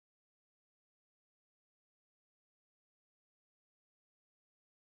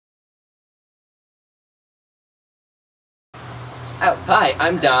Hi,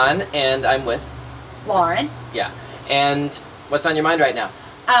 I'm Don, and I'm with... Lauren. Yeah. And what's on your mind right now?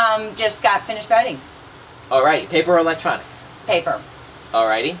 Just got finished voting. Alrighty. Paper or electronic? Paper.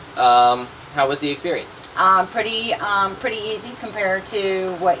 Alrighty. How was the experience? Pretty easy compared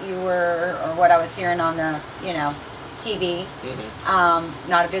to what you were, or what I was hearing on the, TV.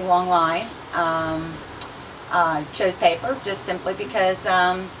 Not a big long line. Chose paper just simply because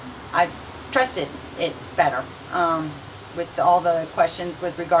I trusted it better. With all the questions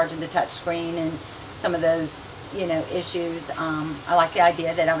with regard to the touch screen and some of those, issues. I like the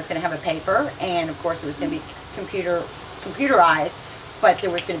idea that I was going to have a paper, and of course it was going to be computerized, but there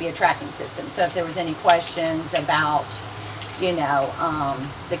was going to be a tracking system. So if there was any questions about,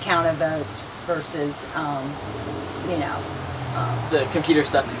 the count of votes versus, the computer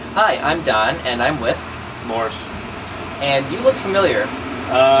stuff. Hi, I'm Don, and I'm with... Morris. And you look familiar.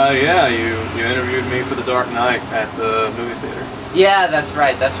 Yeah, you interviewed me for The Dark Knight at the movie theater. Yeah, that's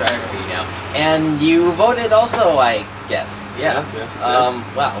right, I remember you now. And you voted also, I guess. Yeah. Yes,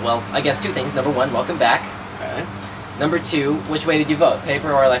 well, I guess two things. Number one, welcome back. Okay. Number two, which way did you vote,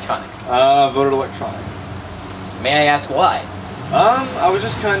 paper or electronic? Voted electronic. May I ask why? I was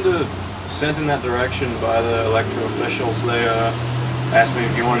just kind of sent in that direction by the electoral officials. They asked me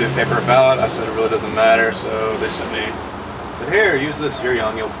if you want to do paper or ballot. I said it really doesn't matter, so they said, here, use this, you're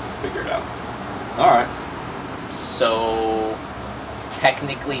young, you'll figure it out. Alright. So,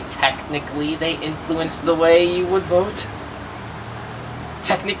 technically, they influenced the way you would vote?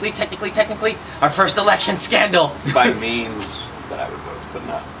 Technically, our first election scandal! By means that I would vote, but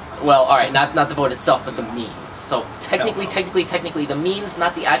not... Well, alright, not the vote itself, but the means. So, technically, the means,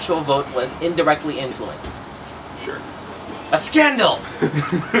 not the actual vote, was indirectly influenced. Sure. A scandal!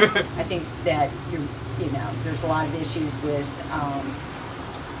 I think that there's a lot of issues with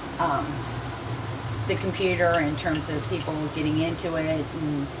the computer in terms of people getting into it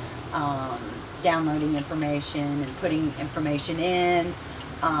and downloading information and putting information in.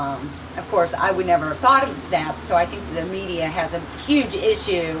 Of course, I would never have thought of that, so I think the media has a huge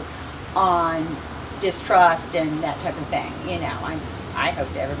issue on distrust and that type of thing. I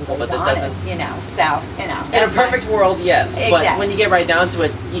hope that everybody's honest, In a perfect world, yes. Exactly. But when you get right down to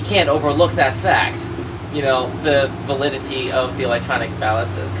it, you can't overlook that fact. The validity of the electronic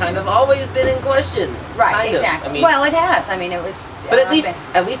ballots has kind of always been in question. Right, exactly. Well, it has. It was... But at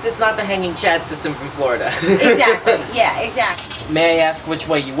least it's not the hanging Chad system from Florida. Exactly, yeah, exactly. May I ask which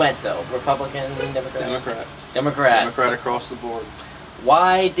way you went, though? Republican, Democrat? Democrat. Democrat Across the board.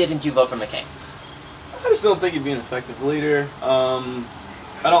 Why didn't you vote for McCain? I just don't think he'd be an effective leader. I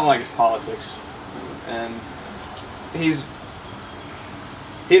don't like his politics. And he'd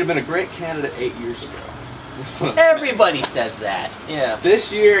have been a great candidate 8 years ago. Everybody says that. Yeah.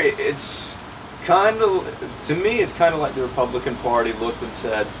 This year, it's kind of, to me, it's kind of like the Republican Party looked and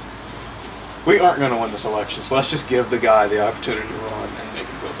said, we aren't going to win this election, so let's just give the guy the opportunity to run and make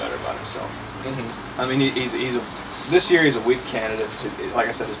him feel better about himself. This year he's a weak candidate. Like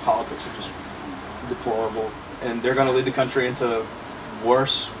I said, his politics are just deplorable, and they're going to lead the country into a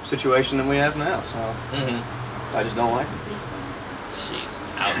worse situation than we have now, so I just don't like him. Jeez,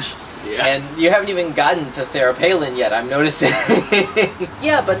 ouch. Yeah. And you haven't even gotten to Sarah Palin yet, I'm noticing.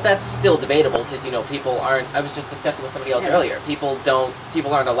 Yeah, but that's still debatable, because, people aren't... I was just discussing with somebody else earlier. People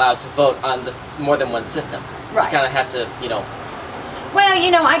aren't allowed to vote on more than one system. Right. You kind of have to,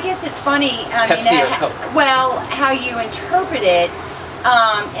 Well, I guess it's funny... Pepsi or Coke. Well, how you interpret it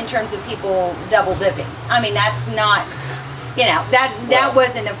in terms of people double-dipping. That's not... that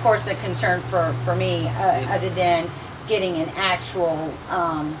wasn't, of course, a concern for me, other than getting an actual...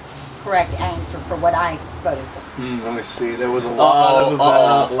 correct answer for what I voted for. Let me see. There was a lot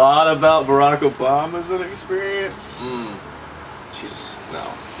about Barack Obama's experience. No.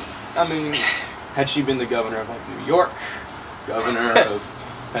 Had she been the governor of New York, governor of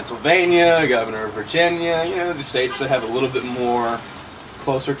Pennsylvania, governor of Virginia, the states that have a little bit more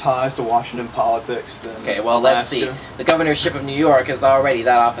closer ties to Washington politics than well, let's see. The governorship of New York that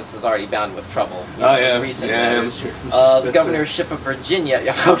office is already bound with trouble. Recent matters. The governorship of Virginia.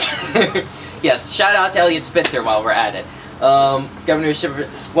 Okay. Yes. Shout out to Elliot Spitzer while we're at it. Governorship.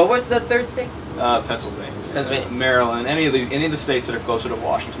 What was the third state? Pennsylvania. Maryland. Any of the states that are closer to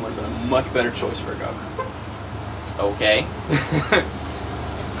Washington would have been a much better choice for a governor. Okay.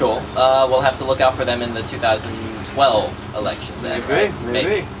 Cool. We'll have to look out for them in the 2012 election then,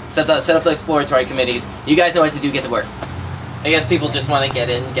 Maybe. Set up the exploratory committees. You guys know what to do, get to work. I guess people just want to get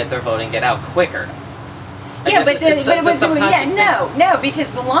in, get their vote, and get out quicker. No, because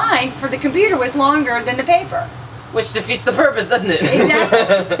the line for the computer was longer than the paper. Which defeats the purpose, doesn't it?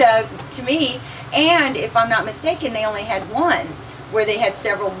 Exactly. So, to me, and if I'm not mistaken, they only had one where they had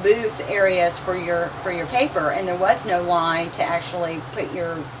several booth areas for your paper, and there was no line to actually put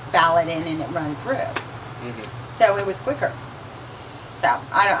your ballot in and it run through. Mm-hmm. So it was quicker. So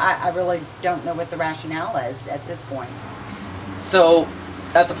I really don't know what the rationale is at this point. So,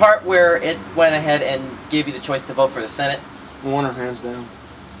 at the part where it went ahead and gave you the choice to vote for the Senate, Warner, hands down.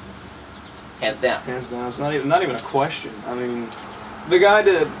 Hands down. Hands down. It's not even a question. I mean, the guy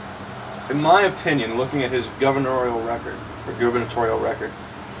did, in my opinion, looking at his gubernatorial record,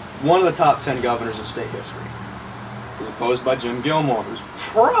 one of the top 10 governors in state history. He was opposed by Jim Gilmore, who's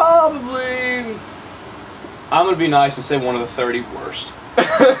probably, I'm going to be nice and say one of the 30 worst.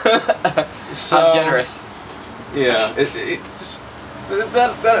 So, how generous. Yeah,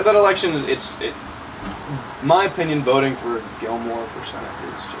 that election is, my opinion, voting for Gilmore for Senate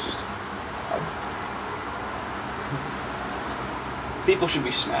is just, people should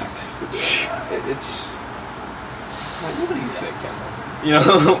be smacked for doing that. It's, like, what do you think, Kendall? You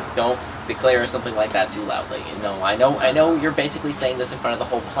know? Don't declare something like that too loudly. You know, I know you're basically saying this in front of the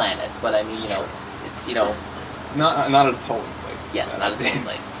whole planet, but I mean, you know, it's, you know, not at a polling place. Yes, not at a polling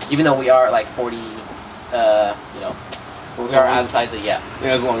place. Even though we are like 40, you know, well, we are outside the, yeah.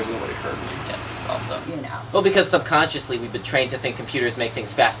 Yeah, as long as nobody hurt me. Yes, also. You know. Well, because subconsciously we've been trained to think computers make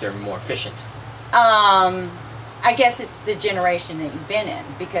things faster and more efficient. I guess it's the generation that you've been in,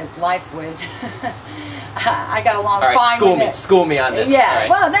 because life was. I got along fine. School me on this. Yeah, right.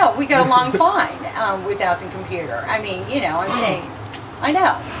 Well, no, we got along fine without the computer. I mean, you know, I'm saying, I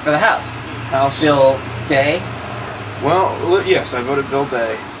know. For the House. Bill Day. Well, yes, I voted Bill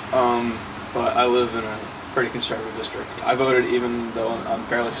Day, but I live in a pretty conservative district. I voted even though I'm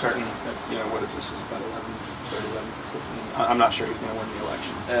fairly certain that, you know, what is this? Is about 11:15. I'm not sure he's going to win the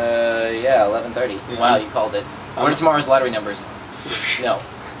election. Yeah, 11:30. Yeah. Wow, you called it. What are tomorrow's lottery numbers? No.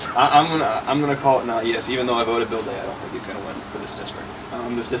 I'm gonna call it now. Yes, even though I voted Bill Day, I don't think he's gonna win for this district.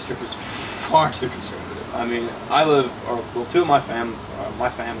 This district is far too conservative. I mean, two of my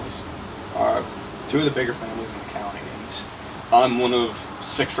families are two of the bigger families in the county, and I'm one of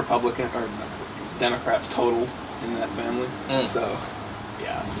 6 Democrats total in that family. So,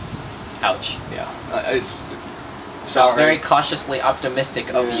 yeah. Ouch. Yeah. It's sorry. Very cautiously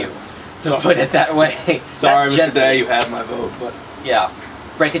optimistic of you to put it that way. Sorry, Mr. Day, you have my vote, but yeah,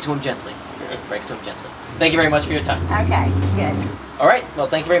 break it to him gently. Break it to him gently. Thank you very much for your time. Okay, good. All right. Well,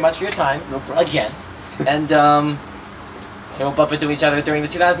 thank you very much for your time. No problem. Again, and we'll bump into each other during the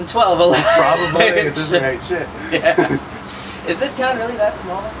 2012 election. Probably. It doesn't make shit. Yeah. Is this town really that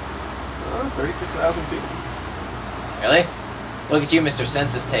small? 36,000 people. Really? Look at you, Mr.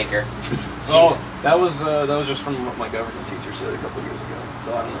 Census Taker. Oh, that was just from what my government teacher said a couple years ago.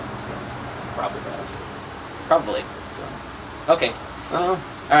 So I don't know if it's going. Probably has. Probably. So. Okay. All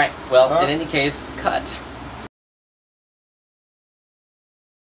right. Well, in any case, cut.